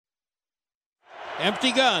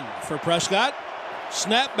Empty gun for Prescott.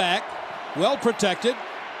 Snap back. Well protected.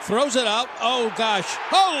 Throws it out. Oh, gosh.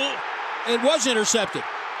 Oh! It was intercepted.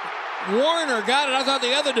 Warner got it. I thought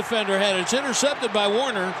the other defender had it. It's intercepted by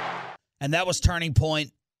Warner. And that was turning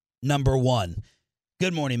point number 1.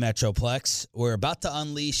 Good morning, Metroplex. We're about to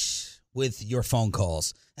unleash with your phone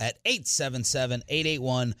calls at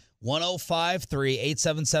 877-881-1053,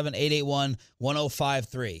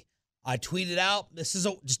 877-881-1053. I tweeted out,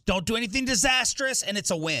 just don't do anything disastrous, and it's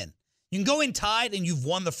a win. You can go in tied, and you've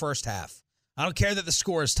won the first half. I don't care that the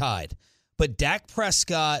score is tied. But Dak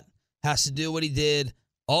Prescott has to do what he did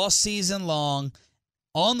all season long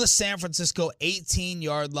on the San Francisco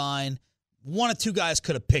 18-yard line. One of two guys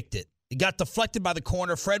could have picked it. It got deflected by the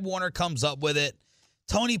corner. Fred Warner comes up with it.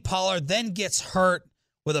 Tony Pollard then gets hurt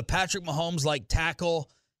with a Patrick Mahomes-like tackle.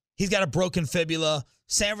 He's got a broken fibula.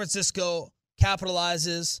 San Francisco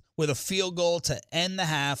capitalizes with a field goal to end the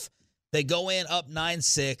half. They go in up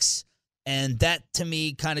 9-6, and that, to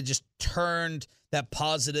me, kind of just turned that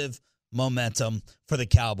positive momentum for the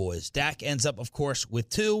Cowboys. Dak ends up, of course, with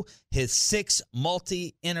 2, his 6th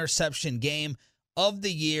multi-interception game of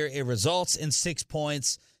the year. It results in 6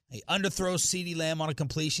 points. He underthrows CeeDee Lamb on a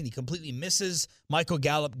completion. He completely misses Michael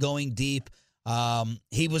Gallup going deep.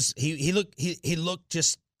 He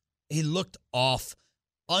looked off,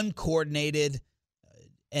 uncoordinated,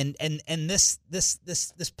 and this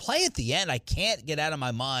play at the end I can't get out of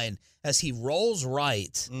my mind as he rolls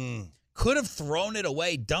right. Could have thrown it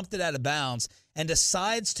away, dumped it out of bounds, and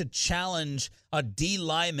decides to challenge a D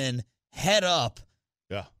lineman head up.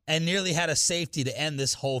 Yeah. And nearly had a safety to end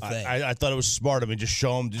this whole thing. I thought it was smart. I mean, just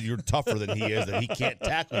show him you're tougher than he is, that he can't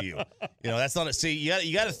tackle you. That's not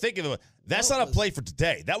you got to think of it. That's not a play for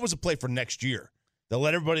today. That was a play for next year. They'll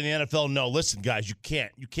let everybody in the NFL know, listen, guys, you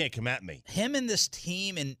can't come at me. Him and this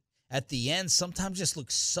team, and at the end, sometimes just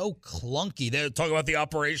looks so clunky. They're talking about the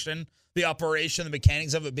operation, the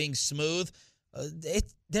mechanics of it being smooth.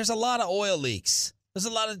 There's a lot of oil leaks. There's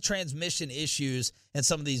a lot of transmission issues in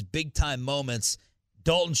some of these big-time moments.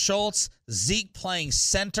 Dalton Schultz, Zeke playing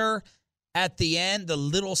center at the end, the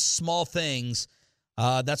little small things.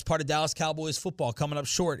 That's part of Dallas Cowboys football, coming up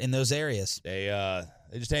short in those areas. They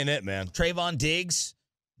just ain't it, man. Trayvon Diggs,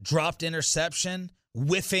 dropped interception,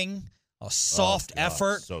 whiffing, a soft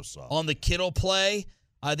effort so soft on the Kittle play.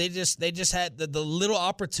 They just had the little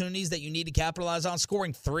opportunities that you need to capitalize on,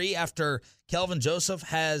 scoring 3 after Kelvin Joseph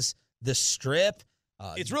has the strip.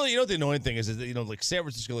 It's really, the annoying thing is that, like San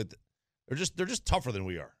Francisco, they're just tougher than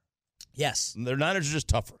we are. Yes. Their Niners are just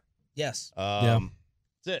tougher. Yes.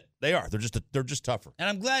 That's it. They are. They're just tougher. And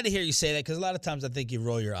I'm glad to hear you say that, because a lot of times I think you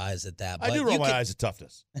roll your eyes at that. But I do roll my eyes at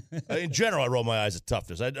toughness. In general, I roll my eyes at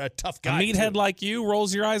toughness. A tough guy. A meathead like you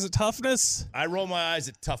rolls your eyes at toughness? I roll my eyes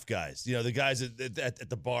at tough guys. The guys at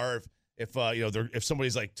the bar, if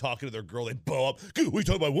somebody's like talking to their girl, they bow up. What are you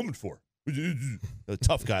talking about a woman for? A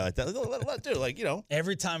tough guy like that. Dude,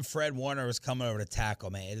 Every time Fred Warner was coming over to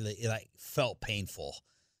tackle, man, it like felt painful.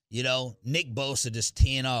 Nick Bosa just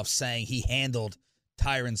teeing off saying he handled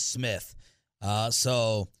Tyron Smith.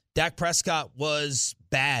 So Dak Prescott was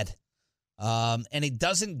bad. And it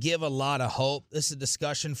doesn't give a lot of hope. This is a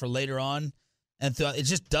discussion for later on. And it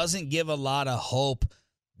just doesn't give a lot of hope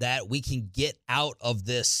that we can get out of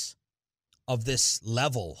this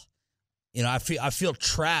level. I feel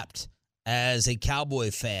trapped as a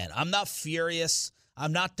Cowboy fan. I'm not furious.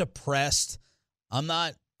 I'm not depressed. I'm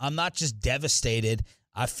not just devastated.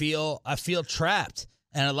 I feel trapped.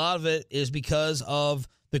 And a lot of it is because of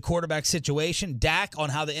the quarterback situation. Dak, on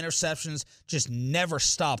how the interceptions just never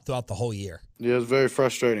stopped throughout the whole year. Yeah, it's very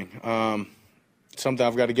frustrating. Something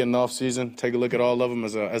I've got to get in the offseason, take a look at all of them.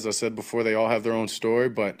 As I said before, they all have their own story.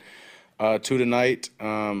 But 2 tonight,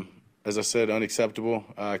 as I said, unacceptable.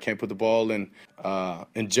 I can't put the ball in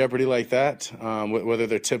jeopardy like that. Whether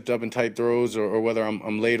they're tipped up in tight throws or whether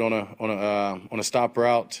I'm late on a stop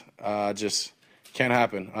route, just can't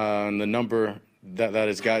happen. And the number that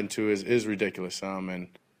has gotten to is ridiculous. And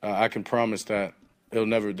I can promise that the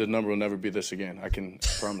number will never be this again. I can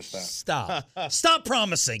promise that. Stop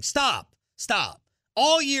promising. Stop.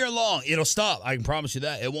 All year long, it'll stop. I can promise you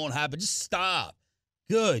that. It won't happen. Just stop.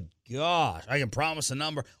 Good gosh. I can promise a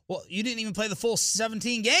number. Well, you didn't even play the full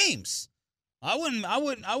 17 games. I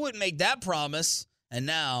wouldn't make that promise. And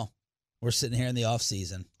now we're sitting here in the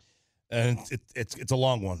offseason. And it's a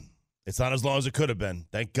long one. It's not as long as it could have been.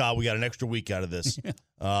 Thank God we got an extra week out of this.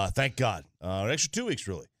 Thank God. An extra 2 weeks,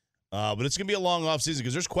 really. But it's going to be a long offseason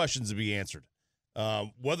because there's questions to be answered.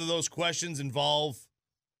 Whether those questions involve –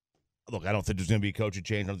 look, I don't think there's going to be a coaching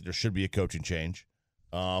change. I don't think there should be a coaching change.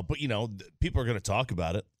 But, people are going to talk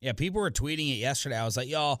about it. Yeah, people were tweeting it yesterday. I was like,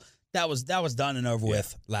 y'all, that was done and over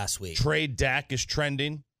with last week. Trade Dak is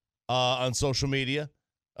trending on social media.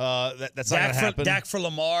 That's not going to happen. Dak for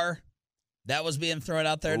Lamar. That was being thrown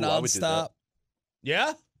out there nonstop.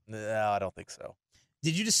 Yeah? No, I don't think so.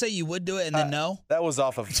 Did you just say you would do it and then no? That was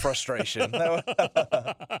off of frustration.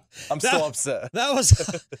 I'm still upset. That was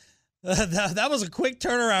that was a quick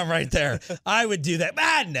turnaround right there. I would do that.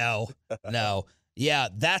 No. Yeah,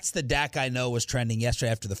 that's the Dak I know was trending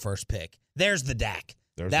yesterday after the first pick. There's the Dak.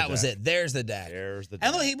 That was it. There's the Dak.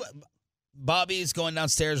 And look, Bobby's going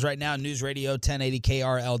downstairs right now. News Radio 1080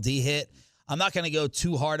 KRLD hit. I'm not going to go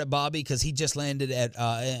too hard at Bobby because he just landed at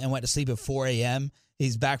and went to sleep at 4 a.m.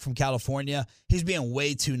 He's back from California. He's being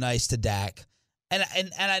way too nice to Dak, and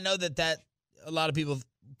I know that a lot of people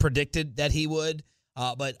predicted that he would,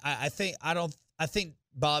 but I think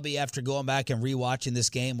Bobby, after going back and rewatching this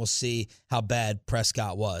game, will see how bad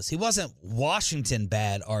Prescott was. He wasn't Washington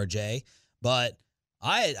bad, RJ, but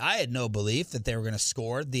I had no belief that they were going to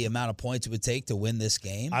score the amount of points it would take to win this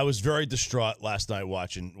game. I was very distraught last night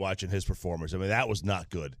watching his performance. I mean, that was not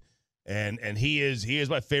good. And he is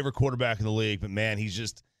my favorite quarterback in the league, but man, he's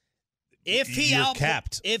just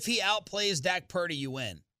capped. If he outplays Dak Purdy, you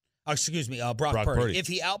win. Oh, excuse me, Brock Purdy. If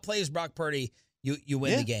he outplays Brock Purdy, you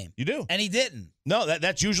win the game. You do. And he didn't. No,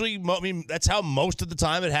 that's usually, I mean, that's how most of the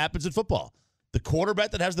time it happens in football. The quarterback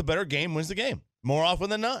that has the better game wins the game more often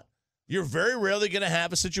than not. You're very rarely going to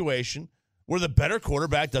have a situation where the better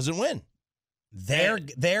quarterback doesn't win.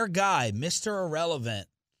 Their guy, Mr. Irrelevant,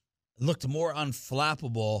 looked more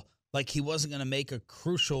unflappable, like he wasn't going to make a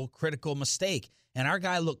crucial, critical mistake. And our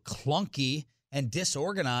guy looked clunky and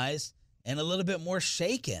disorganized and a little bit more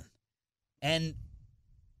shaken. And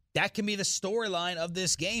that can be the storyline of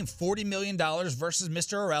this game. $40 million versus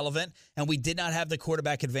Mr. Irrelevant, and we did not have the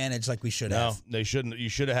quarterback advantage like we should have. No, they shouldn't. You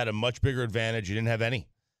should have had a much bigger advantage. You didn't have any.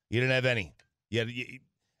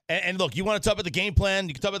 And look, you want to talk about the game plan?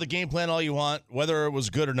 You can talk about the game plan all you want, whether it was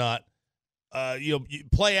good or not.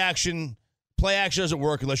 Play action doesn't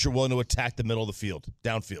work unless you're willing to attack the middle of the field,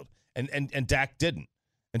 downfield. And Dak didn't.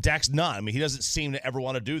 And Dak's not. I mean, he doesn't seem to ever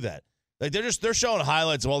want to do that. Like they're showing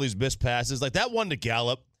highlights of all these missed passes. Like that one to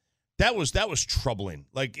Gallup, that was troubling.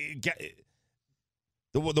 Like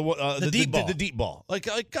the deep ball. Like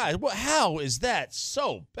guys, how is that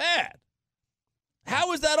so bad?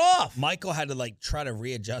 How is that off? Michael had to try to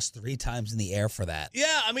readjust 3 times in the air for that.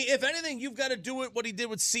 Yeah, I mean, if anything, you've got to do what he did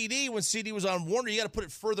with CD when CD was on Warner. You got to put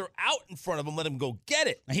it further out in front of him, let him go get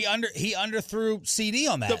it. He underthrew CD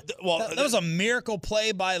on that. That was a miracle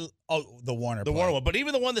play by the Warner. The Warner one, but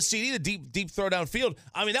even the one, the CD, the deep throw downfield.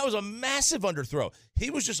 I mean, that was a massive underthrow.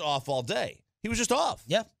 He was just off all day. He was just off.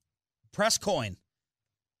 Yeah, press coin,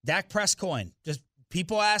 Dak press coin. Just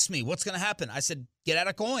people ask me what's going to happen. I said, get out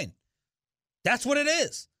of coin. That's what it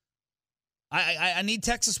is. I need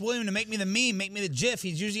Texas William to make me the meme, make me the GIF.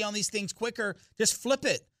 He's usually on these things quicker. Just flip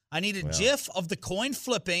it. I need a GIF of the coin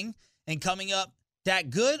flipping and coming up,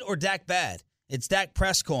 Dak good or Dak bad? It's Dak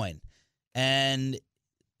press coin. And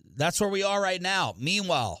that's where we are right now.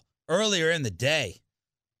 Meanwhile, earlier in the day,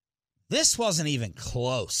 this wasn't even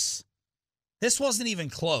close.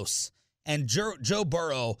 And Joe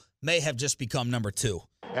Burrow may have just become number 2.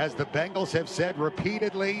 As the Bengals have said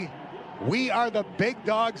repeatedly, we are the big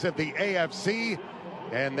dogs of the AFC,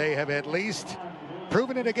 and they have at least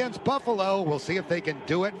proven it against Buffalo. We'll see if they can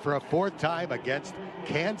do it for a 4th time against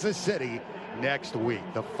Kansas City next week.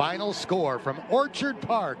 The final score from Orchard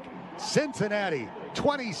Park, Cincinnati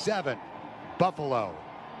 27, Buffalo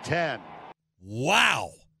 10.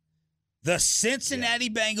 Wow. The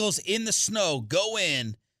Cincinnati Bengals in the snow go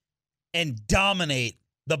in and dominate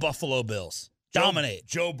the Buffalo Bills. Dominate.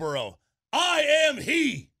 Joe Burrow. I am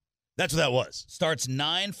he. That's what that was. Starts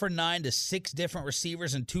 9 for 9 to 6 different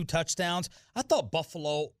receivers and 2 touchdowns. I thought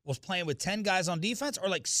Buffalo was playing with 10 guys on defense or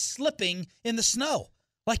slipping in the snow.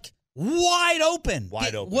 Wide open.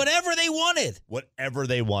 Whatever they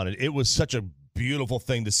wanted. It was such a beautiful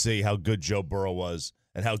thing to see how good Joe Burrow was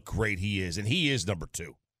and how great he is. And he is number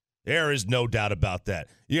 2. There is no doubt about that.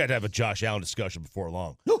 You got to have a Josh Allen discussion before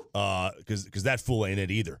long because that fool ain't it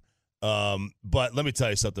either. But let me tell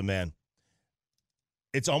you something, man.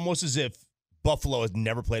 It's almost as if Buffalo has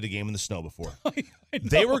never played a game in the snow before.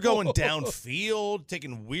 They were going downfield,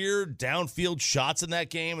 taking weird downfield shots in that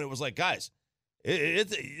game, and it was like, guys,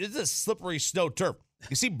 it's a slippery snow turf.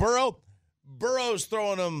 You see Burrow's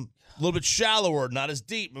throwing them a little bit shallower, not as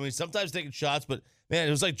deep. I mean, sometimes taking shots, but, man,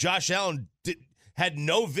 it was like Josh Allen had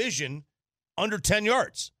no vision under 10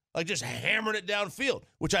 yards, just hammering it downfield,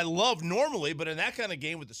 which I love normally, but in that kind of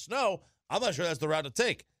game with the snow, I'm not sure that's the route to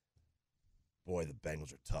take. Boy, the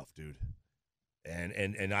Bengals are tough, dude.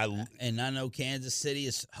 And I know Kansas City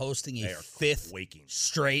is hosting a They are fifth quaking.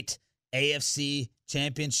 straight AFC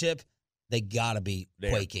championship. They gotta be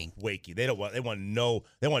quaking. Quaking. They want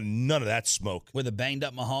none of that smoke. With a banged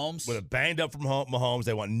up Mahomes. With a banged up from Mahomes,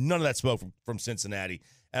 they want none of that smoke from Cincinnati.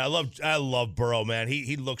 And I love Burrow, man.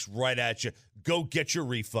 He looks right at you. Go get your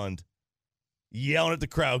refund. Yelling at the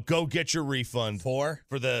crowd, go get your refund for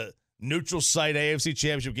the neutral site AFC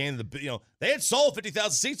Championship game. They had sold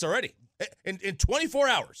 50,000 seats already. In 24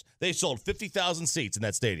 hours, they sold 50,000 seats in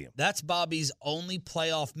that stadium. That's Bobby's only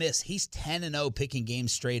playoff miss. He's 10-0 picking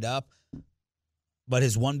games straight up. But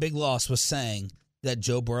his one big loss was saying that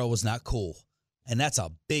Joe Burrow was not cool. And that's a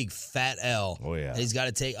big, fat L that he's got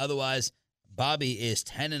to take. Otherwise, Bobby is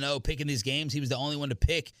 10-0 picking these games. He was the only one to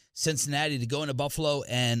pick Cincinnati to go into Buffalo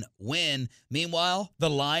and win. Meanwhile, the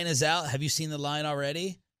line is out. Have you seen the line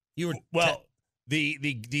already?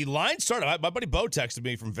 The line started. My buddy Bo texted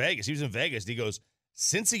me from Vegas. He was in Vegas. And he goes,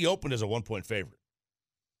 since he opened as a 1-point favorite.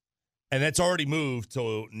 And that's already moved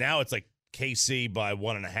to now it's like KC by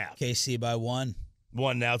 1.5. KC by 1.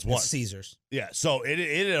 Now it's 1. It's Caesars. Yeah, so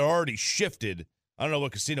it had already shifted. I don't know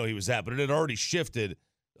what casino he was at, but it had already shifted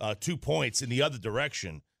 2 points in the other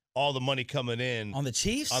direction. All the money coming in. On the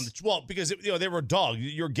Chiefs? Because they were a dog.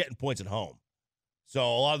 You're getting points at home. So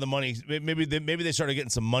a lot of the money, maybe they started getting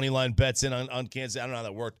some money line bets in on Kansas. I don't know how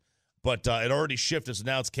that worked. But it already shifted, so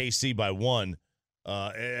now it's KC by 1.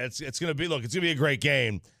 It's going to be a great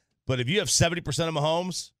game. But if you have 70% of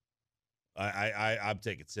Mahomes, I'm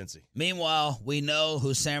taking Cincy. Meanwhile, we know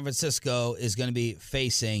who San Francisco is going to be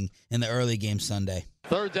facing in the early game Sunday.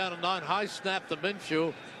 3rd down and 9, high snap to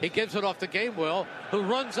Minshew. He gives it off to Gainwell, who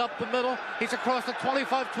runs up the middle. He's across the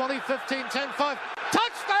 25, 20, 15, 10, 5.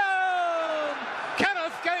 Touchdown!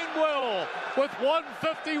 Kenneth Gainwell with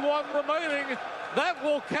 1:51 remaining. That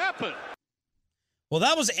will cap it. Well,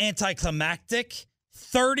 that was anticlimactic.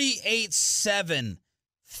 38-7.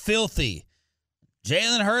 Filthy.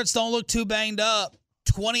 Jalen Hurts don't look too banged up.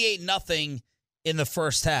 28-0 in the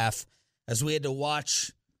first half as we had to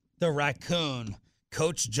watch the Raccoon,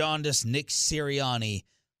 Coach Jaundice, Nick Sirianni,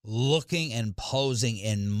 looking and posing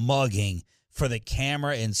and mugging for the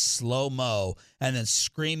camera in slow-mo and then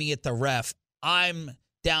screaming at the ref, I'm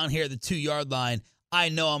down here at the 2-yard line. I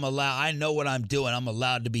know I'm allowed. I know what I'm doing. I'm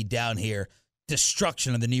allowed to be down here.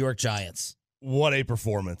 Destruction of the New York Giants. What a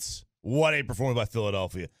performance. What a performance by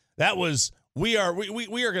Philadelphia. That was... We are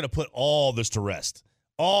going to put all this to rest.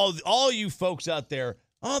 All you folks out there,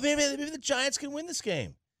 maybe the Giants can win this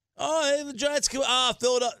game. The Giants can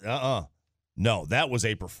Philadelphia. No, that was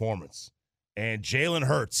a performance. And Jalen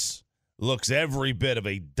Hurts looks every bit of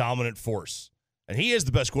a dominant force. And he is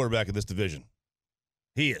the best quarterback in this division.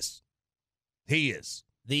 He is.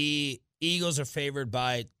 The Eagles are favored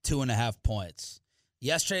by 2.5 points.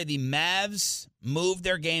 Yesterday, the Mavs moved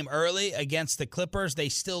their game early against the Clippers. They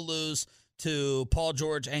still lose to Paul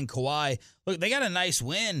George and Kawhi. Look, they got a nice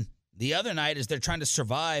win the other night as they're trying to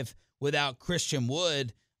survive without Christian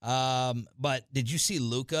Wood. But did you see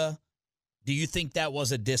Luka? Do you think that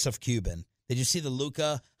was a diss of Cuban? Did you see the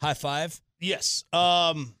Luka high five? Yes.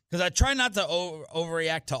 Because I try not to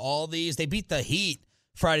overreact to all these. They beat the Heat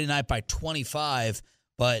Friday night by 25,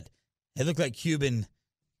 but it looked like Cuban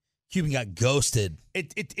got ghosted.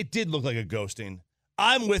 It did look like a ghosting.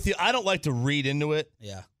 I'm with you. I don't like to read into it.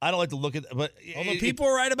 Yeah. I don't like to look at it. But although people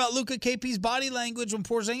were right about Luka KP's body language when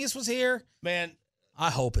Porzingis was here. Man. I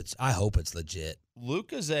hope it's legit.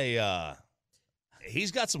 Luka's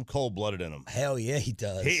he's got some cold-blooded in him. Hell yeah, he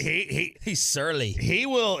does. He's surly. He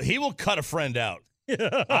will cut a friend out.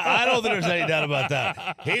 I don't think there's any doubt about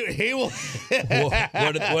that. He will.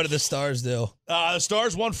 What do the Stars do? The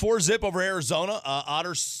Stars won 4-0 over Arizona.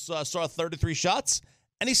 Otters saw 33 shots,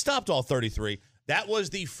 and he stopped all 33. That was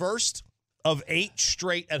the first of 8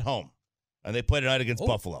 straight at home, and they played tonight against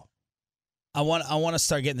Buffalo. I want to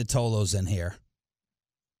start getting the Tolos in here.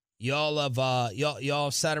 Y'all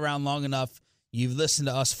have sat around long enough. You've listened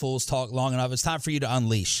to us fools talk long enough. It's time for you to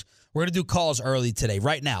unleash. We're going to do calls early today,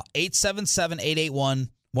 right now.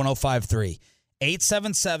 877-881-1053.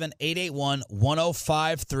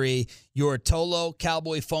 877-881-1053. Your Tolo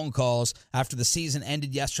Cowboy phone calls after the season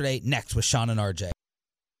ended yesterday. Next with Sean and RJ.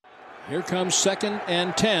 Here comes 2nd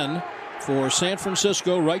and 10 for San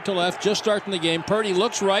Francisco, right to left, just starting the game. Purdy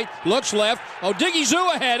looks right, looks left.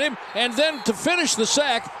 Odigizua had him, and then to finish the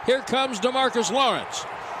sack, here comes DeMarcus Lawrence.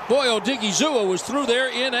 Boy, Odigizua was through there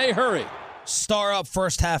in a hurry. Star up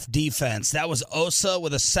first half defense. That was Osa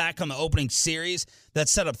with a sack on the opening series that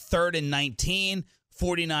set up 3rd and 19.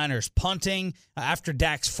 49ers punting. After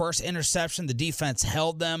Dak's first interception, the defense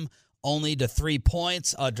held them only to 3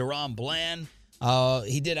 points. Deron Bland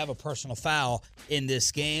He did have a personal foul in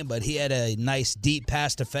this game, but he had a nice deep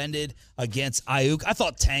pass defended against Ayuk. I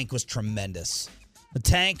thought Tank was tremendous. The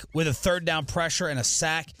Tank with a third down pressure and a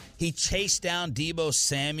sack. He chased down Deebo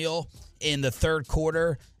Samuel in the third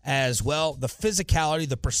quarter as well. The physicality,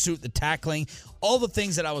 the pursuit, the tackling, all the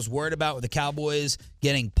things that I was worried about with the Cowboys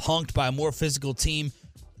getting punked by a more physical team,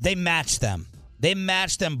 they matched them. They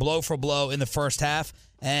matched them blow for blow in the first half,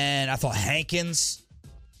 and I thought Hankins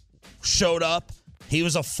showed up. He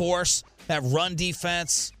was a force. That run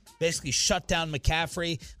defense basically shut down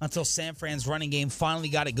McCaffrey until San Fran's running game finally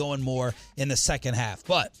got it going more in the second half.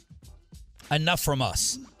 But enough from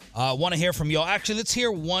us. Want to hear from y'all. Actually, let's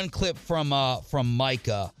hear one clip from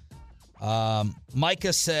Micah.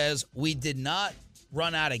 Micah says, we did not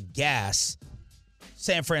run out of gas.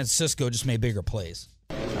 San Francisco just made bigger plays.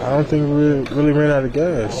 I don't think we really ran out of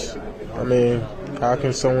gas. I mean, how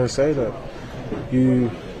can someone say that?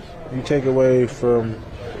 You take away from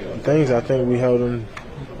things. I think we held them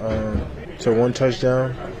to one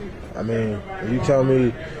touchdown. I mean, if you tell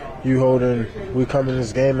me we come in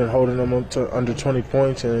this game and holding them to under 20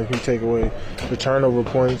 points, and if you take away the turnover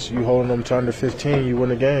points, you holding them to under 15, you win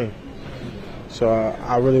the game. So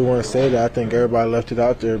I really want to say that. I think everybody left it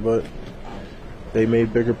out there, but they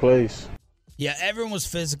made bigger plays. Yeah, everyone was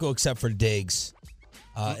physical except for Diggs,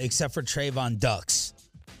 except for Trayvon Ducks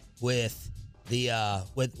with the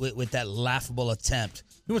with that laughable attempt.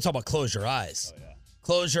 We want to talk about close your eyes. Oh, yeah.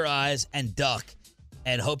 Close your eyes and duck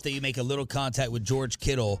and hope that you make a little contact with George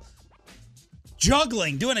Kittle.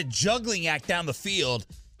 Doing a juggling act down the field,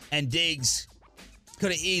 and Diggs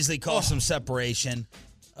could have easily caused some separation.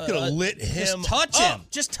 Could have lit him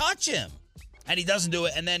Just touch him. And he doesn't do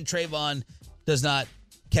it, and then Trayvon does not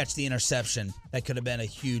catch the interception. That could have been a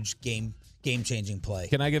huge game-changing play.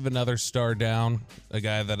 Can I give another star down? A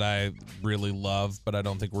guy that I really love, but I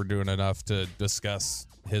don't think we're doing enough to discuss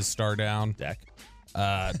his star down. Dak.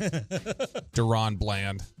 Deron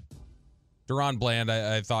Bland. Deron Bland,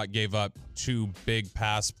 I thought, gave up 2 big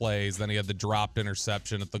pass plays. Then he had the dropped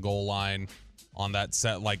interception at the goal line on that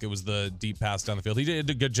set, like it was the deep pass down the field. He did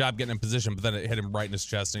a good job getting in position, but then it hit him right in his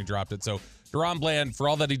chest and he dropped it. So Deron Bland, for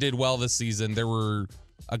all that he did well this season, there were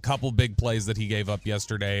a couple big plays that he gave up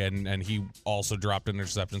yesterday, and he also dropped an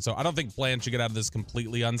interception. So I don't think Bland should get out of this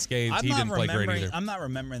completely unscathed. He didn't play great either. I'm not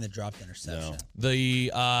remembering the dropped interception. No.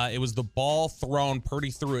 It was the ball thrown.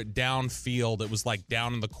 Purdy threw it downfield. It was like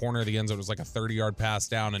down in the corner of the end zone. It was like a 30-yard pass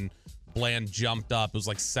down, and Bland jumped up. It was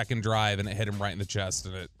like second drive, and it hit him right in the chest,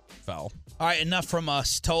 and it fell. All right, enough from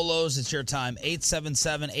us. Tolos, it's your time.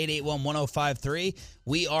 877-881-1053.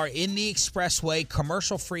 We are in the Expressway,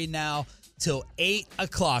 commercial-free now till 8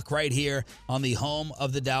 o'clock right here on the home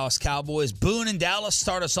of the Dallas Cowboys. Boone in Dallas,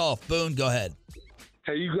 start us off. Boone, go ahead.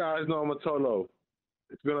 Hey, you guys know I'm a Tolo.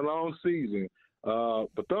 It's been a long season.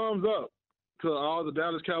 But thumbs up to all the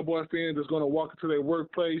Dallas Cowboy fans that's going to walk into their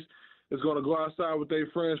workplace, that's going to go outside with their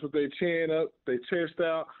friends with their chin up, their chest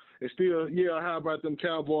out, and still, how about them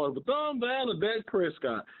Cowboys? But thumbs down to Dak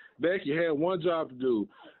Prescott. Dak, you had one job to do.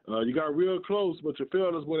 You got real close, but you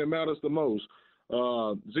failed us when it matters the most.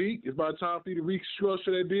 Zeke, it's about time for you to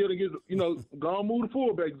restructure that deal and get, go on, move the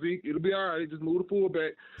fullback, Zeke. It'll be all right. Just move the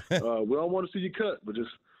fullback. We don't want to see you cut, but just,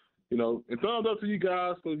 and thumbs up to you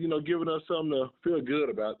guys for, giving us something to feel good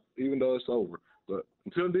about, even though it's over. But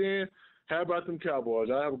until then, how about them Cowboys?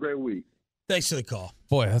 Y'all have a great week. Thanks for the call.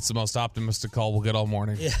 Boy, that's the most optimistic call we'll get all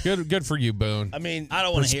morning. Yeah. Good for you, Boone. I mean, I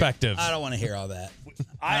don't want to hear. I don't want to hear all that.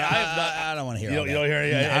 I don't want to hear. You don't hear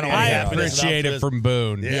it. I appreciate it from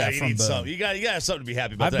Boone. Yeah, you need something. You got to have something to be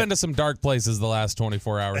happy about. I've been to some dark places the last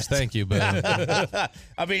 24 hours. Thank you, Boone. I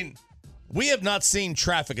mean, we have not seen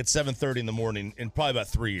traffic at 7:30 in the morning in probably about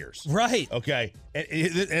 3 years. Right. Okay.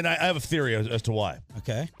 And I have a theory as to why.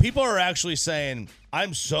 Okay. People are actually saying,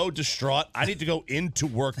 I'm so distraught, I need to go into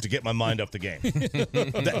work to get my mind off the game.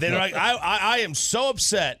 They're like, I am so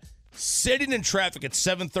upset. Sitting in traffic at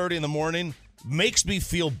 7:30 in the morning makes me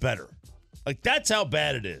feel better. Like, that's how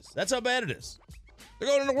bad it is. That's how bad it is. They're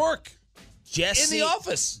going into work. Jesse, in the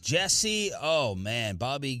office. Jesse, oh, man.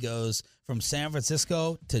 Bobby goes from San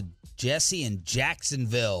Francisco to Jesse in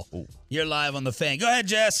Jacksonville. Ooh. You're live on the Fan. Go ahead,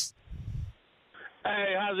 Jess.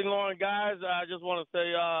 Hey, how's it going, guys? I just want to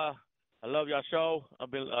say I love y'all show.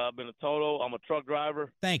 I've been a Toto. I'm a truck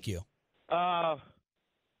driver. Thank you.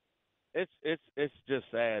 It's just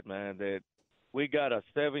sad, man, that we got a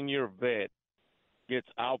 7-year vet gets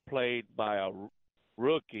outplayed by a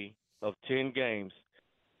rookie of 10 games,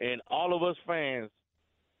 and all of us fans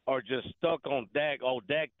are just stuck on Dak. Oh,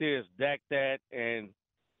 Dak this, Dak that, and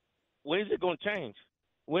when is it going to change?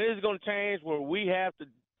 When is it going to change where we have to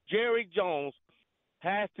 – Jerry Jones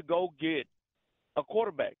has to go get a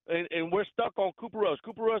quarterback, and we're stuck on Cooper Rush.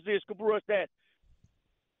 Cooper Rush this, Cooper Rush that.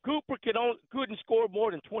 Cooper couldn't score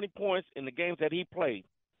more than 20 points in the games that he played.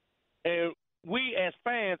 And we as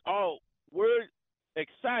fans, we're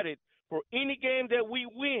excited for any game that we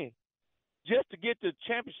win just to get the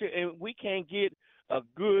championship, and we can't get a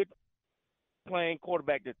good playing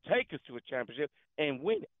quarterback to take us to a championship and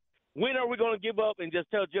win it. When are we going to give up and just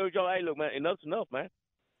tell Jerry Jones, hey, look, man, enough's enough, man?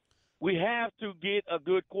 We have to get a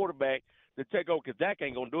good quarterback to take over because Dak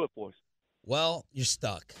ain't going to do it for us. Well, you're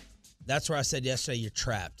stuck. That's where I said yesterday you're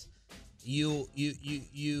trapped.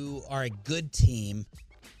 You are a good team,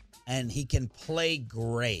 and he can play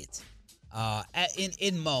great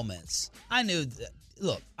in moments. I knew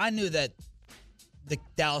that the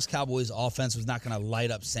Dallas Cowboys offense was not going to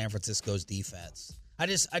light up San Francisco's defense. I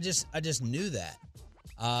just knew that.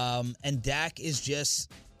 And Dak is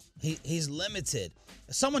just he's limited.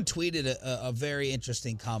 Someone tweeted a very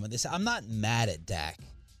interesting comment. They said, "I'm not mad at Dak.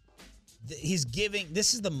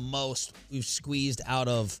 This is the most we've squeezed out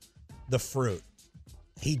of the fruit.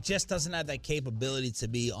 He just doesn't have that capability to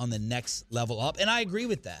be on the next level up." And I agree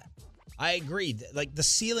with that. I agree. Like, the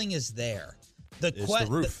ceiling is there. The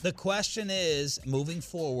roof. The question is, moving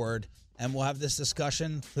forward, and we'll have this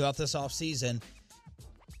discussion throughout this offseason,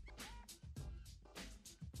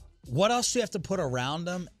 what else do you have to put around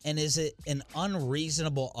him? And is it an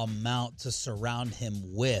unreasonable amount to surround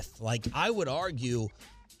him with? Like, I would argue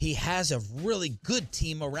he has a really good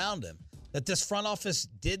team around him, that this front office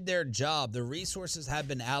did their job. The resources have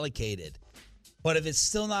been allocated. But if it's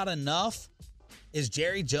still not enough, is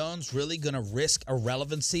Jerry Jones really going to risk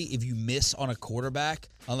irrelevancy if you miss on a quarterback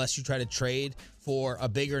unless you try to trade for a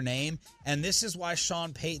bigger name? And this is why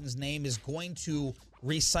Sean Payton's name is going to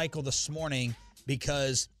recycle this morning,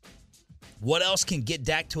 because what else can get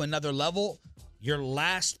Dak to another level? Your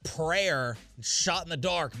last prayer, shot in the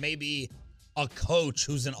dark, maybe a coach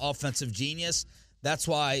who's an offensive genius. That's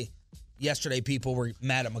why yesterday people were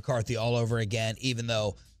mad at McCarthy all over again, even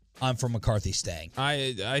though I'm for McCarthy staying.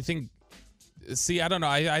 I think, I don't know.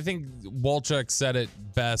 I think Walchuk said it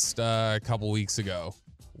best a couple weeks ago,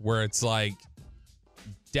 where it's like,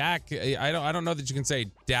 Dak, I don't know that you can say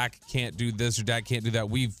Dak can't do this or Dak can't do that.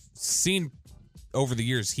 We've seen over the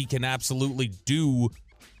years he can absolutely do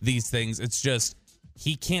these things. It's just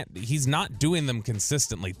he's not doing them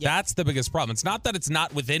consistently. Yep. That's the biggest problem. It's not that it's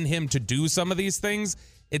not within him to do some of these things.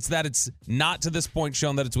 It's that it's not to this point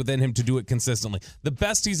shown that it's within him to do it consistently. The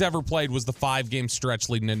best he's ever played was the 5-game stretch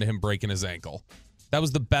leading into him breaking his ankle. That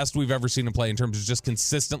was the best we've ever seen him play in terms of just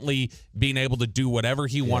consistently being able to do whatever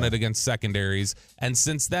he wanted against secondaries. And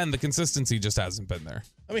since then, the consistency just hasn't been there.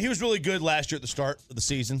 I mean, he was really good last year at the start of the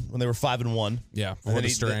season when they were 5-1. Yeah,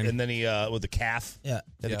 and then he with the calf. Yeah,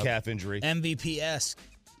 had the calf injury. MVP-esque.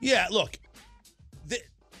 Yeah, look,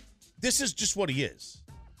 this is just what he is.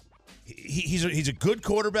 He's a good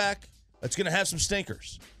quarterback that's going to have some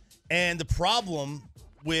stinkers. And the problem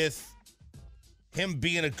with him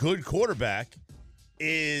being a good quarterback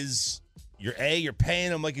is you're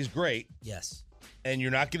paying him like he's great. Yes. And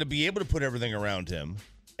you're not going to be able to put everything around him.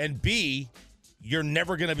 And B, you're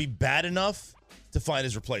never going to be bad enough to find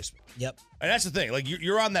his replacement. Yep. And that's the thing. Like,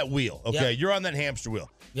 you're on that wheel, okay? Yep. You're on that hamster wheel.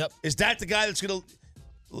 Yep. Is that the guy that's going to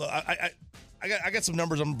I got some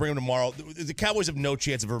numbers I'm going to bring them tomorrow. The Cowboys have no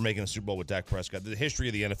chance of ever making a Super Bowl with Dak Prescott. The history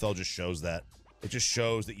of the NFL just shows that. It just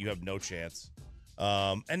shows that you have no chance.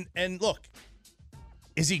 And look,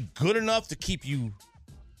 is he good enough to keep you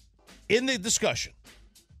in the discussion?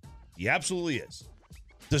 He absolutely is.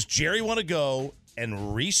 Does Jerry want to go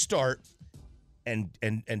and restart and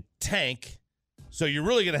tank? So you're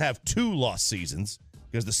really going to have 2 lost seasons,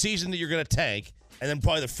 because the season that you're going to tank, and then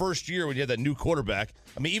probably the first year when you had that new quarterback.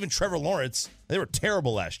 I mean, even Trevor Lawrence, they were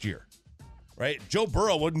terrible last year, right? Joe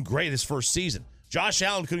Burrow wasn't great his first season. Josh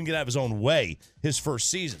Allen couldn't get out of his own way his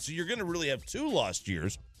first season. So you're going to really have 2 lost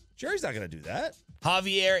years. Jerry's not going to do that.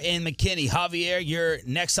 Javier and McKinney. Javier, you're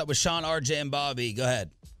next up with Sean, RJ, and Bobby. Go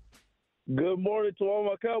ahead. Good morning to all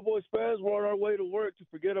my Cowboys fans. We're on our way to work to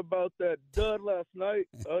forget about that dud last night.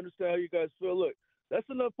 I understand how you guys feel. Look, that's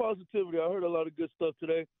enough positivity. I heard a lot of good stuff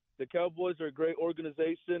today. The Cowboys are a great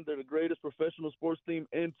organization. They're the greatest professional sports team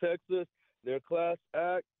in Texas. They're a class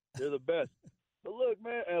act. They're the best. But look,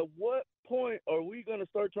 man, at what point are we going to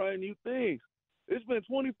start trying new things? It's been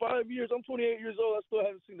 25 years. I'm 28 years old. I still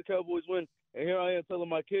haven't seen the Cowboys win. And here I am telling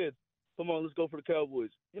my kids, come on, let's go for the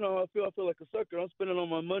Cowboys. You know how I feel? I feel like a sucker. I'm spending all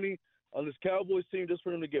my money on this Cowboys team just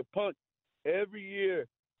for them to get punked every year.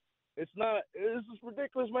 It's just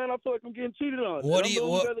ridiculous, man. I feel like I'm getting cheated on. What do you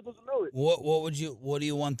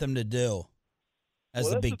want them to do? as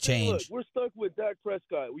Well, the that's big thing. Look, change. we're stuck with Dak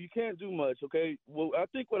Prescott. You can't do much, okay? Well, I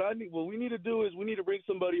think what we need to do is we need to bring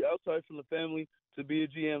somebody outside from the family to be a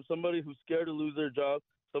GM, somebody who's scared to lose their job,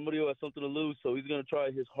 somebody who has something to lose, so he's going to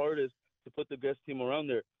try his hardest to put the best team around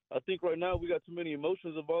there. I think right now we got too many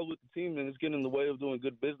emotions involved with the team, and it's getting in the way of doing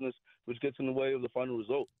good business, which gets in the way of the final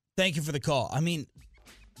result. Thank you for the call. I mean,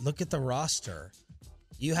 look at the roster.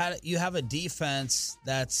 You have a defense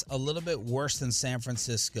that's a little bit worse than San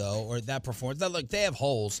Francisco, or that performance. Now, look, they have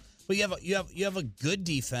holes, but you have a good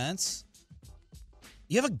defense.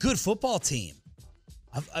 You have a good football team.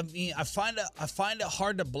 I mean, I find it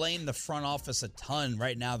hard to blame the front office a ton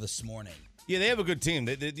right now this morning. Yeah, they have a good team.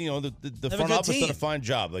 The front office done a fine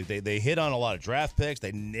job. Like they hit on a lot of draft picks.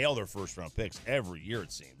 They nail their first round picks every year,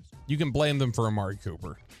 it seems. You can blame them for Amari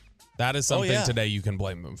Cooper. That is something today you can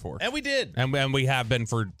blame them for. And we did. And we have been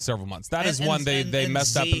for several months. That is one they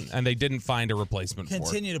messed Zeke, up and they didn't find a replacement for.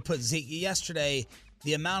 Continue to put Zeke. Yesterday,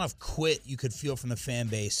 the amount of quit you could feel from the fan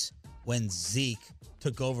base when Zeke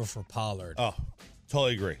took over for Pollard. Oh,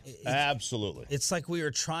 totally agree. Absolutely. It's like we were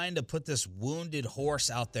trying to put this wounded horse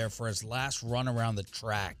out there for his last run around the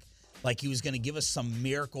track. Like he was going to give us some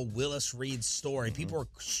miracle Willis Reed story. People were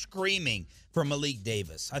screaming for Malik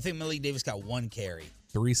Davis. I think Malik Davis got 1 carry.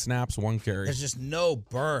 3 snaps, 1 carry. There's just no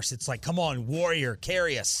burst. It's like, come on, Warrior,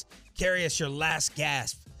 carry us. Carry us your last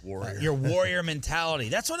gasp. Warrior. Your Warrior mentality.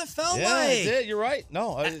 That's what it felt like. Yeah, it did. You're right.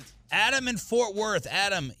 No. Adam in Fort Worth.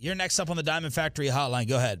 Adam, you're next up on the Diamond Factory hotline.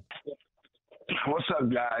 Go ahead. What's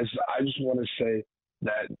up, guys? I just want to say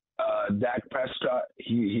that Dak Prescott,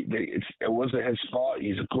 it wasn't his fault.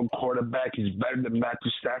 He's a good quarterback. He's better than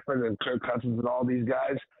Matthew Stafford and Kirk Cousins and all these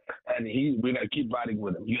guys. And we're gonna keep riding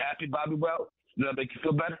with him. You happy, Bobby Well? Does that make you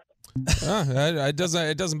feel better?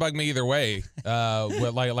 It doesn't bug me either way. I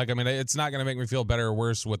mean, it's not gonna make me feel better or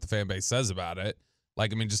worse what the fan base says about it.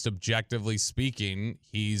 Like, I mean, just objectively speaking,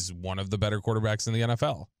 he's one of the better quarterbacks in the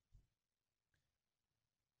NFL.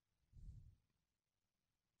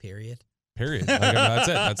 Period. Like, that's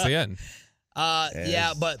it. That's the end.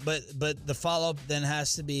 Yeah, but the follow up then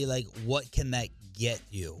has to be like, what can that get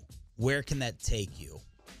you? Where can that take you?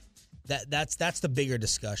 That's the bigger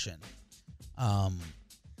discussion.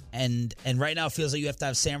 And right now it feels like you have to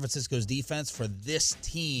have San Francisco's defense for this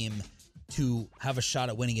team to have a shot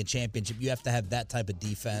at winning a championship. You have to have that type of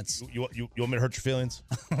defense. You want me to hurt your feelings?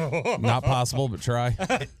 Not possible, but try.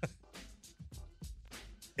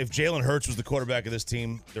 If Jalen Hurts was the quarterback of this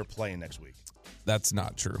team, they're playing next week. That's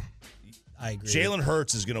not true. I agree. Jalen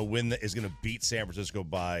Hurts is going to win. Is going to beat San Francisco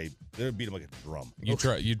by. They're going to beat him like a drum.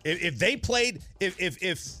 If they played,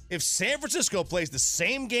 if San Francisco plays the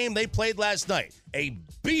same game they played last night, a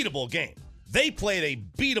beatable game. They played a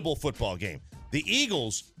beatable football game. The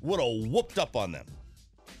Eagles would have whooped up on them.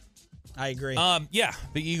 I agree. Yeah,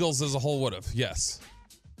 the Eagles as a whole would have. Yes.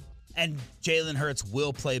 And Jalen Hurts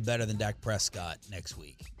will play better than Dak Prescott next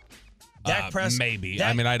week. Maybe.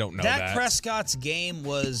 I mean, I don't know that. Dak Prescott's game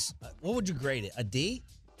was, what would you grade it? A D?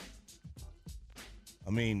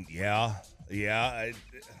 I mean, yeah. I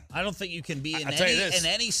don't think you can be in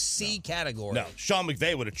any C category. No, Sean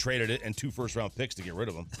McVay would have traded it and 2 first-round picks to get rid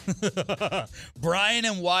of him. Brian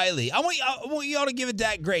and Wiley, I want y'all to give it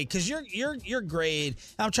that grade because your grade.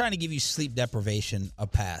 I'm trying to give you sleep deprivation a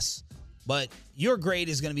pass, but your grade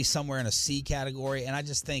is going to be somewhere in a C category, and I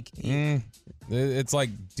just think it's like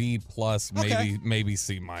D plus, maybe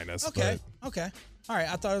C minus. Okay. All right,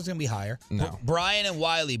 I thought it was going to be higher. No. Brian and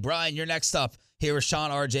Wiley. Brian, you're next up. Here with Sean,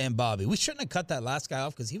 RJ, and Bobby. We shouldn't have cut that last guy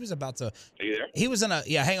off because he was about to. Are you there? He was in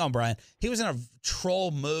hang on, Brian. He was in a troll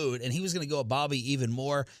mood, and he was going to go at Bobby even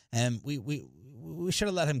more, and we should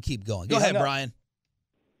have let him keep going. Go ahead, Brian.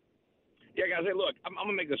 Yeah, guys, hey, look, I'm going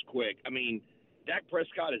to make this quick. I mean, Dak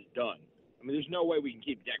Prescott is done. I mean, there's no way we can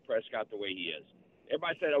keep Dak Prescott the way he is.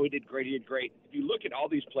 Everybody said, he did great, If you look at all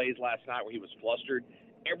these plays last night where he was flustered,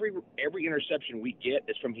 every interception we get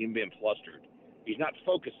is from him being flustered. He's not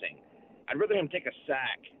focusing. I'd rather him take a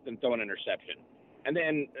sack than throw an interception. And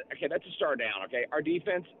then, okay, that's a star down, okay? Our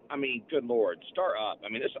defense, I mean, good Lord, star up. I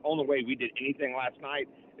mean, this is the only way we did anything last night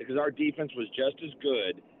because our defense was just as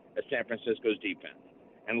good as San Francisco's defense.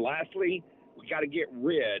 And lastly, we got to get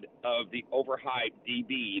rid of the overhyped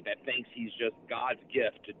DB that thinks he's just God's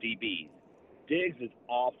gift to DBs. Diggs is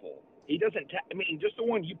awful. He doesn't just the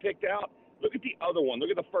one you picked out, look at the other one. Look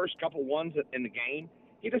at the first couple ones in the game.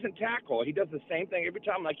 He doesn't tackle. He does the same thing every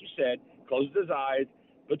time, like you said, closes his eyes,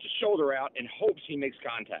 puts his shoulder out, and hopes he makes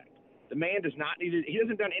contact. The man does not need it. He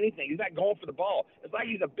hasn't done anything. He's not going for the ball. It's like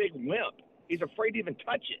he's a big wimp. He's afraid to even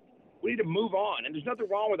touch it. We need to move on, and there's nothing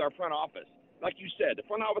wrong with our front office. Like you said, the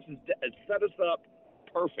front office has set us up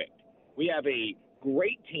perfect. We have a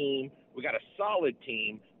great team We got a solid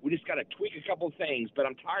team. We just got to tweak a couple of things. But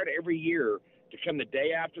I'm tired every year to come the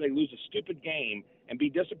day after they lose a stupid game and be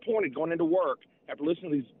disappointed going into work after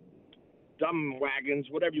listening to these dumb wagons,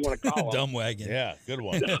 whatever you want to call them. Dumb wagon. Yeah, good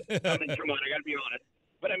one. I mean, come on, I got to be honest.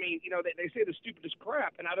 But, I mean, they say the stupidest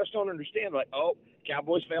crap, and I just don't understand. Like, oh,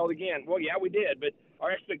 Cowboys failed again. Well, yeah, we did, but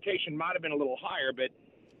our expectation might have been a little higher, but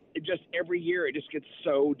it just every year it just gets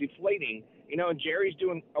so deflating. And Jerry's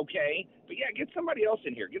doing okay, but, yeah, get somebody else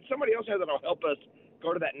in here. Get somebody else in here that'll help us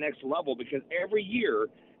go to that next level because every year,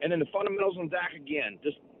 and then the fundamentals on Dak again,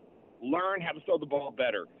 just learn how to throw the ball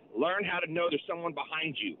better. Learn how to know there's someone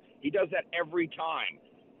behind you. He does that every time.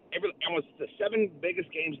 Almost the 7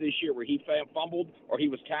 biggest games this year where he fumbled or he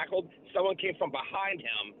was tackled, someone came from behind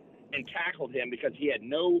him and tackled him because he had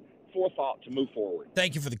no forethought to move forward.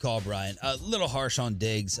 Thank you for the call, Brian. A little harsh on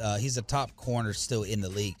Diggs. He's a top corner still in the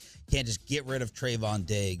league. Can't just get rid of Trayvon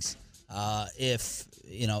Diggs. If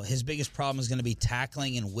his biggest problem is going to be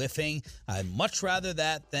tackling and whiffing, I'd much rather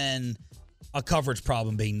that than a coverage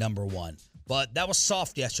problem being number one. But that was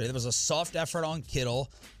soft yesterday. There was a soft effort on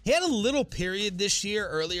Kittle. He had a little period this year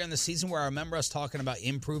earlier in the season where I remember us talking about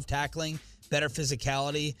improved tackling, better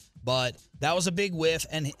physicality, but that was a big whiff.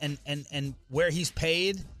 And where he's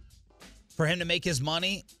paid for him to make his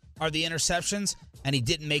money are the interceptions, and he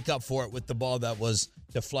didn't make up for it with the ball that was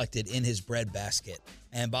deflected in his breadbasket.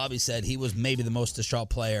 And Bobby said he was maybe the most distraught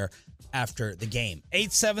player after the game.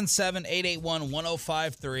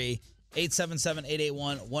 877-881-1053.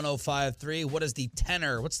 877-881-1053. What is the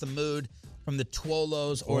tenor? What's the mood from the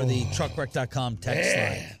Twolos or the truckwreck.com text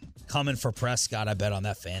line? Coming for Prescott, I bet on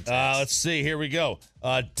that fan text. Let's see. Here we go.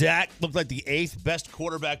 Dak looked like the 8th best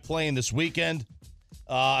quarterback playing this weekend.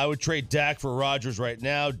 I would trade Dak for Rodgers right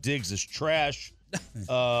now. Diggs is trash. With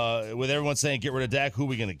everyone saying get rid of Dak, who are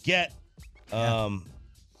we going to get?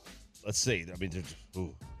 Let's see. I mean,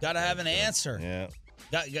 got to have an answer. Yeah.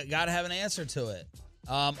 Got to have an answer to it.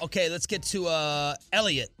 Okay, let's get to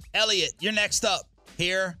Elliot. Elliot, you're next up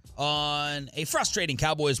here on a frustrating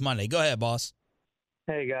Cowboys Monday. Go ahead, boss.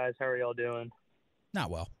 Hey, guys. How are y'all doing? Not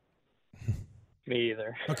well. Me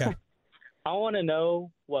either. Okay. I want to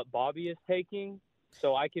know what Bobby is taking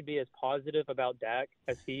so I could be as positive about Dak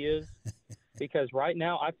as he is. Because right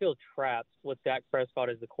now I feel trapped with Dak Prescott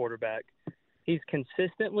as the quarterback. He's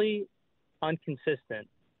consistently inconsistent.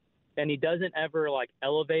 And he doesn't ever,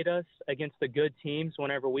 elevate us against the good teams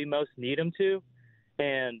whenever we most need him to.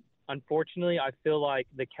 And unfortunately, I feel like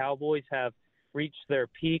the Cowboys have reached their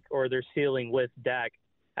peak or their ceiling with Dak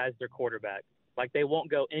as their quarterback. They won't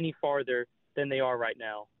go any farther than they are right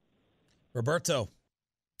now. Roberto,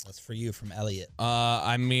 that's for you from Elliot.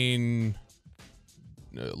 I mean,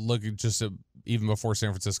 look at even before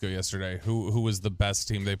San Francisco yesterday, who was the best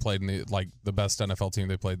team they played in the best NFL team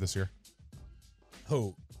they played this year?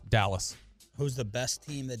 Who? Dallas. Who's the best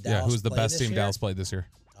team that Dallas who's the played best this team year? Dallas played this year?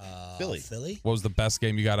 Philly? What was the best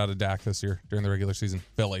game you got out of Dak this year during the regular season?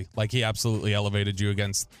 Philly. He absolutely elevated you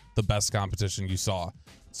against the best competition you saw.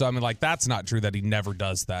 So, I mean, that's not true that he never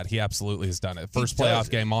does that. He absolutely has done it. First playoff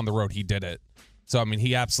game on the road, he did it. So, I mean,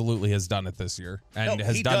 he absolutely has done it this year and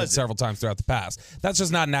has done it several times throughout the past. That's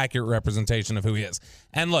just not an accurate representation of who he is.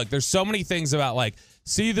 And look, there's so many things about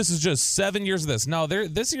see, this is just 7 years of this. No,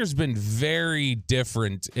 this year's been very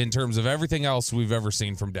different in terms of everything else we've ever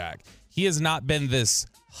seen from Dak. He has not been this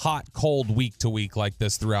hot, cold week to week like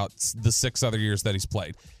this throughout the 6 other years that he's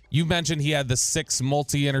played. You mentioned he had the 6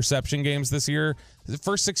 multi-interception games this year. The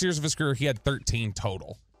first 6 years of his career, he had 13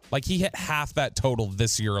 total. He hit half that total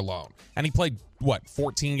this year alone. And he played,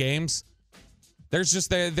 14 games? There's just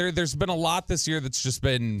there's been a lot this year that's just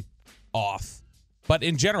been off. But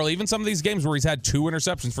in general, even some of these games where he's had 2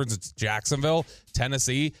 interceptions, for instance, Jacksonville,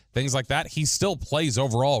 Tennessee, things like that, he still plays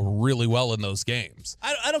overall really well in those games.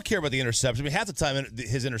 I don't care about the interception. I mean, half the time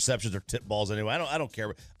his interceptions are tip balls anyway. I don't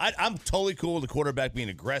care. I'm totally cool with the quarterback being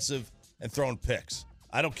aggressive and throwing picks.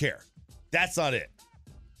 I don't care. That's not it.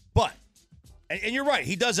 But, and you're right,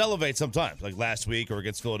 he does elevate sometimes, like last week or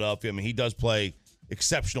against Philadelphia. I mean, he does play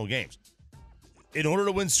exceptional games. In order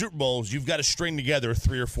to win Super Bowls, you've got to string together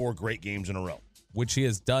 3 or 4 great games in a row. Which he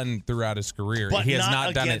has done throughout his career. But he has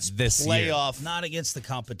not done it this year. Not against the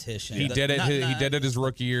competition. He did it. He did it his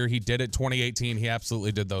rookie year. He did it 2018. He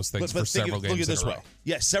absolutely did those things for several games. Look at this way.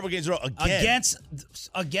 Yeah, several games in a row.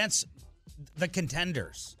 Against the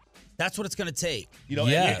contenders. That's what it's going to take.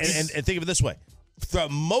 And think of it this way.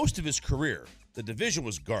 Throughout most of his career, the division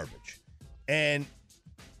was garbage. And,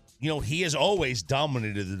 he has always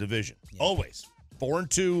dominated the division. Yeah. Always.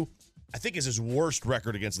 4-2, I think is his worst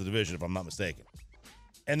record against the division, if I'm not mistaken.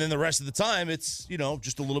 And then the rest of the time, it's,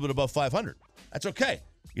 just a little bit above 500. That's okay.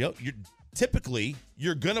 typically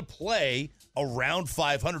you're going to play around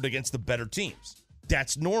 500 against the better teams.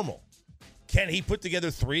 That's normal. Can he put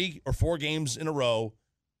together 3 or 4 games in a row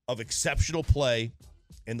of exceptional play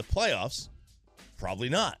in the playoffs? Probably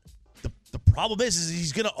not. The problem is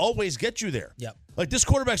he's going to always get you there. Yep. Like, this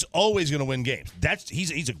quarterback's always going to win games.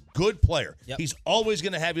 He's a good player. Yep. He's always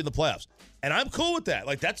going to have you in the playoffs. And I'm cool with that.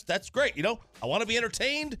 Like, that's great. You know, I want to be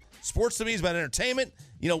entertained. Sports to me is about entertainment.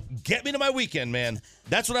 You know, get me to my weekend, man.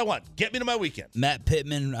 That's what I want. Get me to my weekend. Matt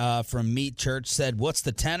Pittman from Meat Church said, "What's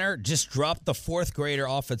the tenor? Just dropped the 4th grader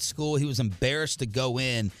off at school. He was embarrassed to go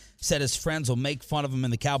in. Said his friends will make fun of him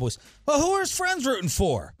in the Cowboys." Well, who are his friends rooting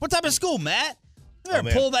for? What type of school, Matt? You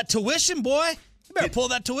better pull that tuition, boy. You better pull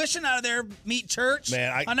that tuition out of there, Meat Church.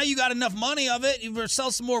 Man, I know you got enough money of it. You better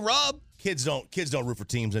sell some more rub. Kids don't root for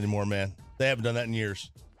teams anymore, man. They haven't done that in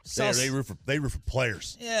years. They root for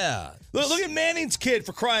players. Yeah. Look at Manning's kid,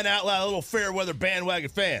 for crying out loud, a little fair weather bandwagon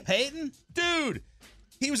fan. Peyton? Dude,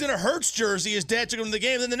 he was in a Hurts jersey. His dad took him to the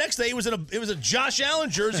game. Then the next day, it was a Josh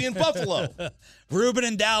Allen jersey in Buffalo. Ruben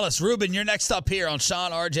in Dallas. Ruben, you're next up here on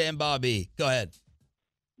Sean, RJ, and Bobby. Go ahead.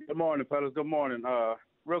 Good morning, fellas. Good morning.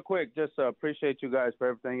 Real quick, just appreciate you guys for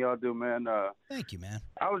everything y'all do, man. Thank you, man.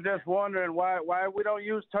 I was just wondering why we don't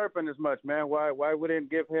use Turpin as much, man. Why we didn't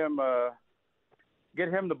get him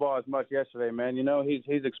the ball as much yesterday, man. You know,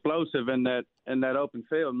 he's explosive in that open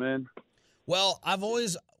field, man. Well,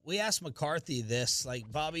 we asked McCarthy this,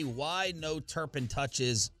 like, Bobby, why no Turpin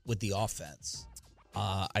touches with the offense?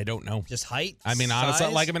 I don't know. Just height? I mean, honestly,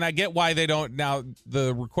 size? I get why they don't. Now,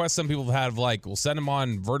 the request some people have, like, we'll send him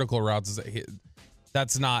on vertical routes.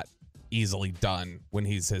 That's not easily done when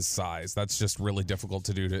he's his size. That's just really difficult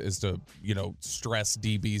to do to stress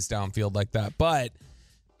DBs downfield like that. But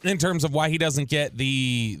in terms of why he doesn't get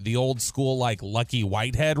the old school, like, Lucky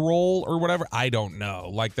Whitehead role or whatever, I don't know.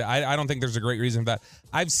 Like, I don't think there's a great reason for that.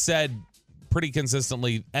 I've said pretty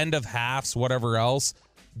consistently, end of halves, whatever else,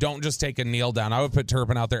 don't just take a kneel down. I would put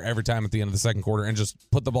Turpin out there every time at the end of the second quarter and just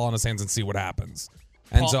put the ball in his hands and see what happens.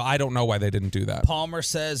 And so I don't know why they didn't do that. Palmer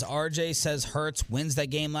says, RJ says Hurts wins that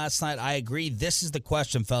game last night. I agree. This is the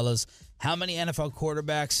question, fellas. How many NFL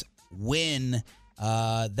quarterbacks win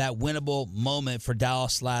that winnable moment for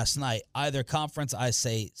Dallas last night? Either conference, I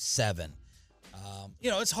say 7.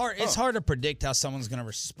 It's hard. It's hard to predict how someone's going to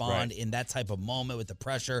respond in that type of moment with the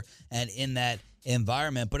pressure and in that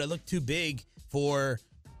environment. But it looked too big for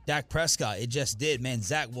Dak Prescott. It just did, man.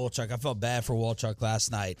 Zach Wolchuk, I felt bad for Wolchuk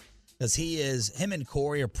last night because him and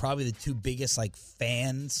Corey are probably the 2 biggest, like,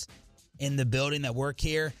 fans in the building that work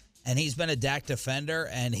here. And he's been a Dak defender,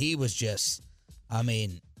 and he was just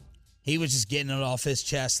getting it off his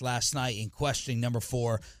chest last night in questioning number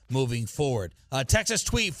 4 moving forward. Texas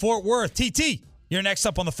tweet, Fort Worth. TT, you're next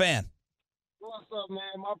up on the Fan. What's up, man?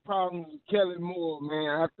 My problem is Kellen Moore, man.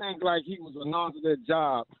 I think like he was announced that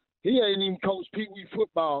job. He ain't even coached Pee Wee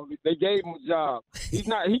football. They gave him a job. He's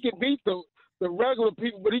not. He can beat the regular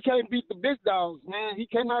people, but he can't beat the big dogs, man. He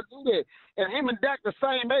cannot do that. And him and Dak the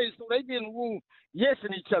same age, so they be in the room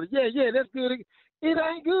yesing each other. Yeah, that's good. It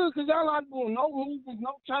ain't good because y'all not doing no movements,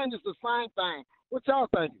 no changes, the same thing. What y'all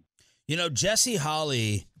thinking? Jesse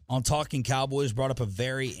Holley on Talking Cowboys brought up a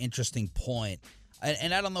very interesting point.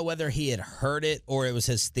 And I don't know whether he had heard it or it was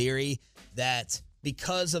his theory that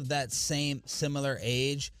because of that similar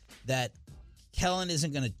age, that Kellen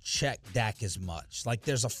isn't going to check Dak as much. Like,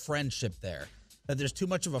 there's a friendship there. That there's too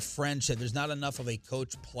much of a friendship. There's not enough of a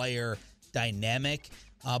coach-player dynamic.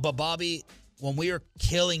 But, Bobby, when we were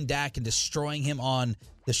killing Dak and destroying him on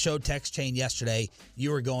the show text chain yesterday,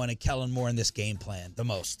 you were going to Kellen Moore in this game plan the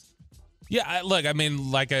most. Yeah, like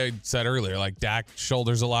I said earlier, like, Dak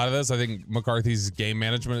shoulders a lot of this. I think McCarthy's game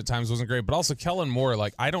management at times wasn't great, but also Kellen Moore,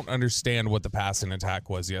 like, I don't understand what the passing attack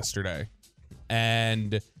was yesterday.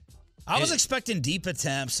 And I was expecting deep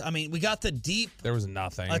attempts. I mean, we got the deep. There was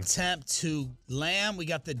nothing. Attempt to Lamb. We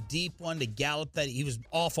got the deep one to Gallup that he was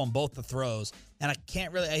off on both the throws. And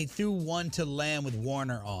I threw one to Lamb with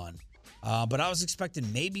Warner on. But I was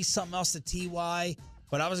expecting maybe something else to T.Y.,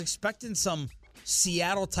 but I was expecting some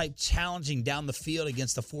Seattle-type challenging down the field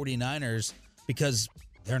against the 49ers because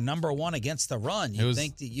they're number 1 against the run. You'd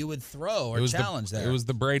think that you would throw or challenge there. It was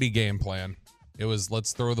the Brady game plan. It was,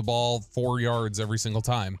 let's throw the ball 4 yards every single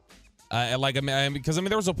time. Because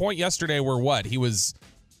there was a point yesterday where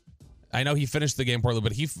I know he finished the game poorly,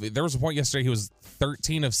 but there was a point yesterday he was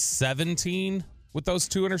 13 of 17 with those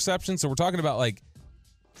 2 interceptions. So we're talking about like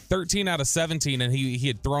 13 out of 17, and he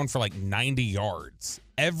had thrown for like 90 yards.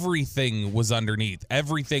 Everything was underneath.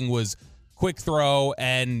 Everything was quick throw,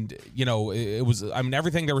 and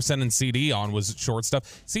everything they were sending CD on was short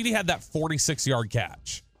stuff. CD had that 46-yard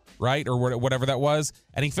catch right? Or whatever that was.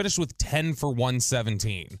 And he finished with 10 for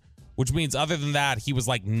 117, which means other than that, he was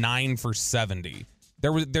like 9 for 70.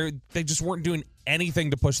 They just weren't doing anything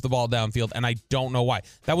to push the ball downfield, and I don't know why.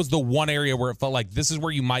 That was the one area where it felt like this is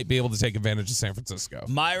where you might be able to take advantage of San Francisco.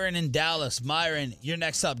 Myron in Dallas. Myron, you're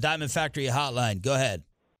next up. Diamond Factory Hotline. Go ahead.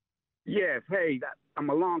 Yes, hey, I'm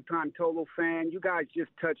a longtime Tolo fan. You guys just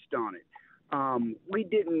touched on it.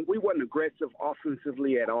 We wasn't aggressive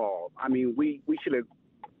offensively at all. I mean, we should have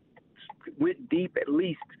went deep at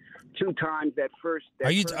least 2 times that first. Are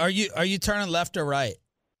you turning left or right?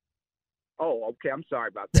 Oh, okay. I'm sorry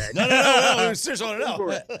about that. No. Seriously, I don't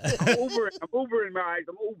know. I'm Ubering, guys.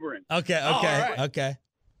 I'm Ubering. Okay.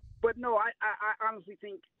 But no, I honestly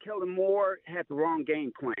think Kellen Moore had the wrong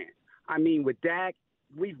game plan. I mean, with Dak,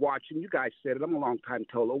 we've watched him. You guys said it. I'm a long-time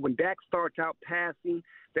Tolo. When Dak starts out passing,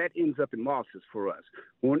 that ends up in losses for us.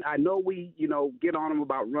 When I know we, get on him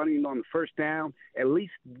about running on the first down, at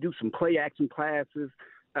least do some play-action passes.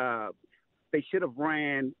 They should have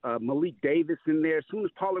ran Malik Davis in there as soon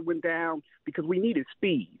as Pollard went down because we needed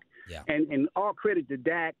speed. Yeah. And all credit to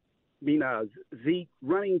Dak, Zeke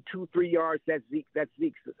running 2-3 yards. That's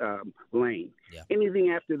Zeke's lane. Yeah.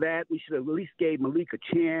 Anything after that, we should have at least gave Malik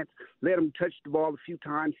a chance, let him touch the ball a few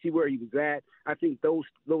times, see where he was at. I think those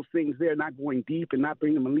things there, not going deep and not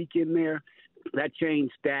bringing Malik in there, that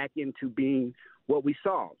changed Dak into being what we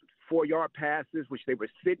saw. 4-yard passes, which they were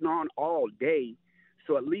sitting on all day.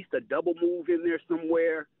 So at least a double move in there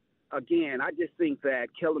somewhere. Again, I just think that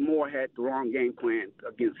Kellen Moore had the wrong game plan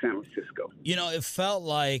against San Francisco. It felt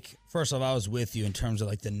like, first off, I was with you in terms of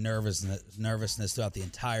like the nervousness throughout the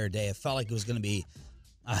entire day. It felt like it was going to be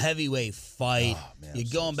a heavyweight fight. You're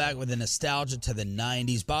going back with the nostalgia to the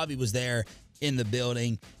 90s. Bobby was there in the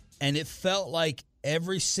building, and it felt like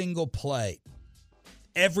every single play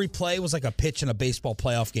was like a pitch in a baseball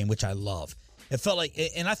playoff game, which I love. It felt like,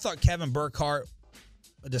 and I thought Kevin Burkhardt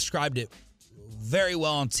described it very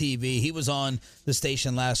well on TV. He was on the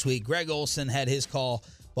station last week. Greg Olson had his call,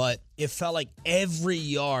 but it felt like every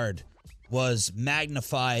yard was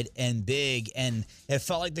magnified and big, and it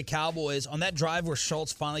felt like the Cowboys, on that drive where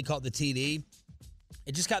Schultz finally caught the TD,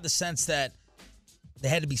 it just got the sense that they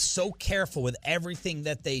had to be so careful with everything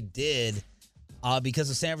that they did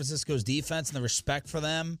because of San Francisco's defense and the respect for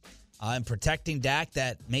them and protecting Dak,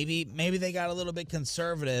 that maybe they got a little bit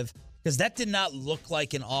conservative. Because that did not look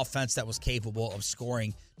like an offense that was capable of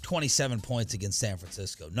scoring 27 points against San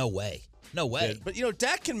Francisco. No way. Yeah, but,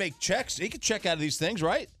 Dak can make checks. He could check out of these things,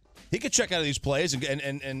 right? He could check out of these plays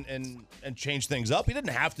and change things up. He didn't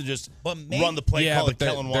have to just run the play call that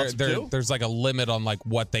Kellen wants him to. There's like a limit on like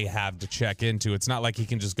what they have to check into. It's not like he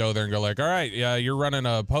can just go there and go like, all right, yeah, you're running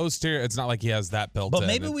a post here. It's not like he has that built in. But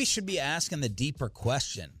maybe we should be asking the deeper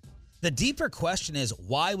question. The deeper question is,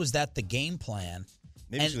 why was that the game plan?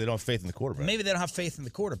 Maybe they don't have faith in the quarterback. Maybe they don't have faith in the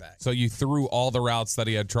quarterback. So you threw all the routes that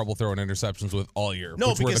he had trouble throwing interceptions with all year. No,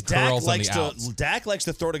 which were because the curls Dak likes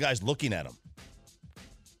to throw to guys looking at him.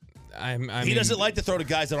 I he doesn't like to throw to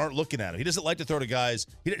guys that aren't looking at him. He doesn't like to throw to guys.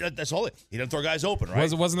 That's all. He doesn't throw guys open,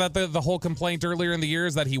 right? Wasn't that the whole complaint earlier in the year,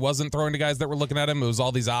 is that he wasn't throwing to guys that were looking at him? It was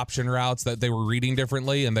all these option routes that they were reading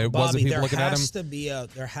differently, and there wasn't people looking at him.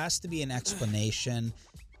 There has to be an explanation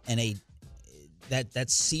and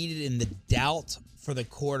that's seated in the doubt for the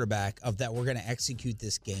quarterback of that we're going to execute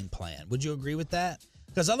this game plan. Would you agree with that?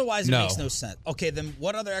 Because otherwise it makes no sense. Okay, then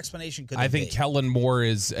what other explanation could there be? I think Kellen Moore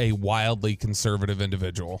is a wildly conservative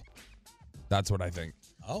individual. That's what I think.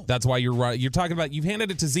 Oh. That's why you're talking about, you've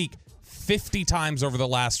handed it to Zeke 50 times over the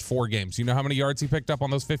last 4 games. You know how many yards he picked up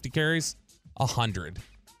on those 50 carries? 100.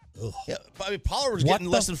 Ugh. Yeah, I mean, Pollard was getting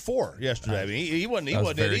less than 4 yesterday. I mean, he wasn't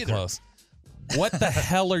it either. Close. What the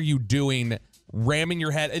hell are you doing? Ramming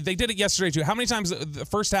your head. They did it yesterday too. How many times? The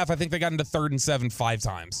first half, I think they got into 3rd and 7 5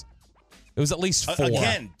 times. It was at least 4.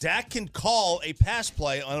 Again, Dak can call a pass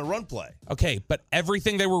play on a run play. Okay, but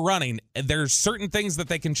everything they were running, there's certain things that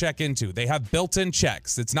they can check into. They have built-in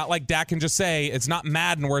checks. It's not like Dak can just say, it's not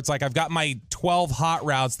Madden where it's like, I've got my 12 hot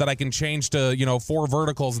routes that I can change to, 4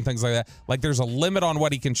 verticals and things like that. Like, there's a limit on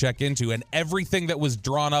what he can check into, and everything that was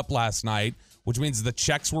drawn up last night, which means the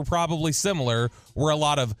checks were probably similar, were a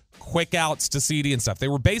lot of quick outs to CD and stuff. They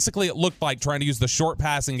were basically, it looked like, trying to use the short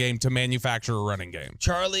passing game to manufacture a running game.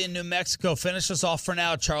 Charlie in New Mexico, finish us off for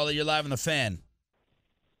now. Charlie, you're live on the Fan.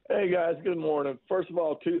 Hey, guys, good morning. First of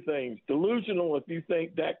all, 2 things. Delusional if you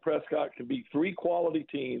think Dak Prescott can beat 3 quality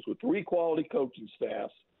teams with 3 quality coaching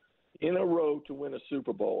staffs in a row to win a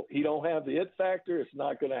Super Bowl. He don't have the it factor. It's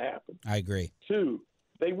not going to happen. I agree. 2,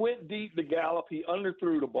 they went deep to Gallup. He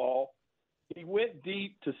underthrew the ball. He went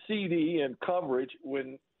deep to CD and coverage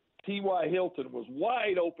when T.Y. Hilton was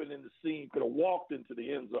wide open in the seam, could have walked into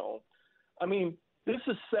the end zone. I mean, this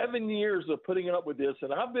is 7 years of putting up with this,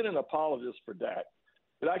 and I've been an apologist for Dak,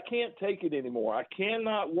 but I can't take it anymore. I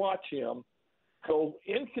cannot watch him go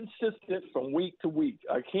inconsistent from week to week.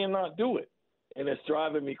 I cannot do it, and it's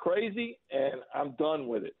driving me crazy, and I'm done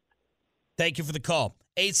with it. Thank you for the call.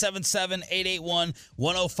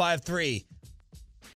 877-881-1053.